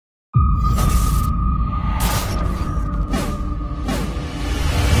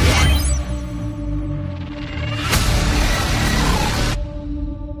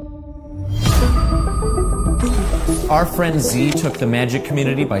Our friend Z took the magic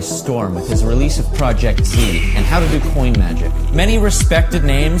community by storm with his release of Project Z and how to do coin magic. Many respected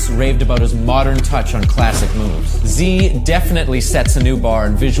names raved about his modern touch on classic moves. Z definitely sets a new bar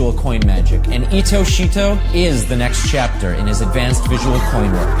in visual coin magic, and Itoshito is the next chapter in his advanced visual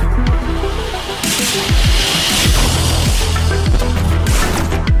coin work.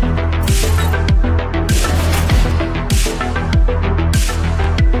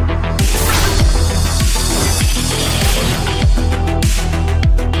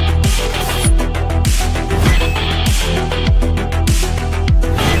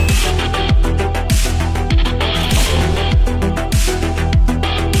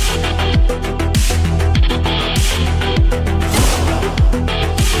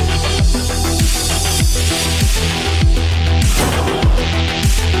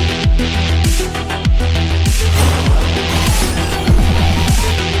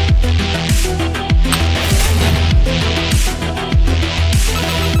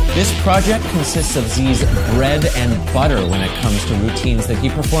 This project consists of Z's bread and butter when it comes to routines that he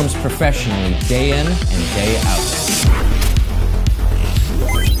performs professionally day in and day out.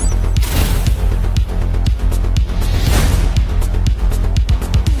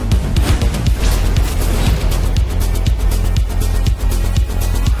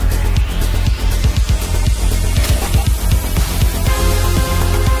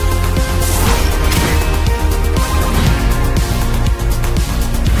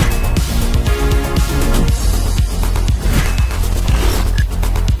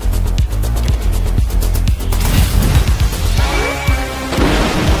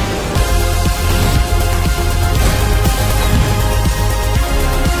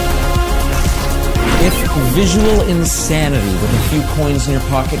 If visual insanity with a few coins in your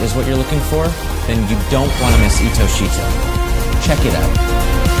pocket is what you're looking for, then you don't want to miss Itoshito. Check it out.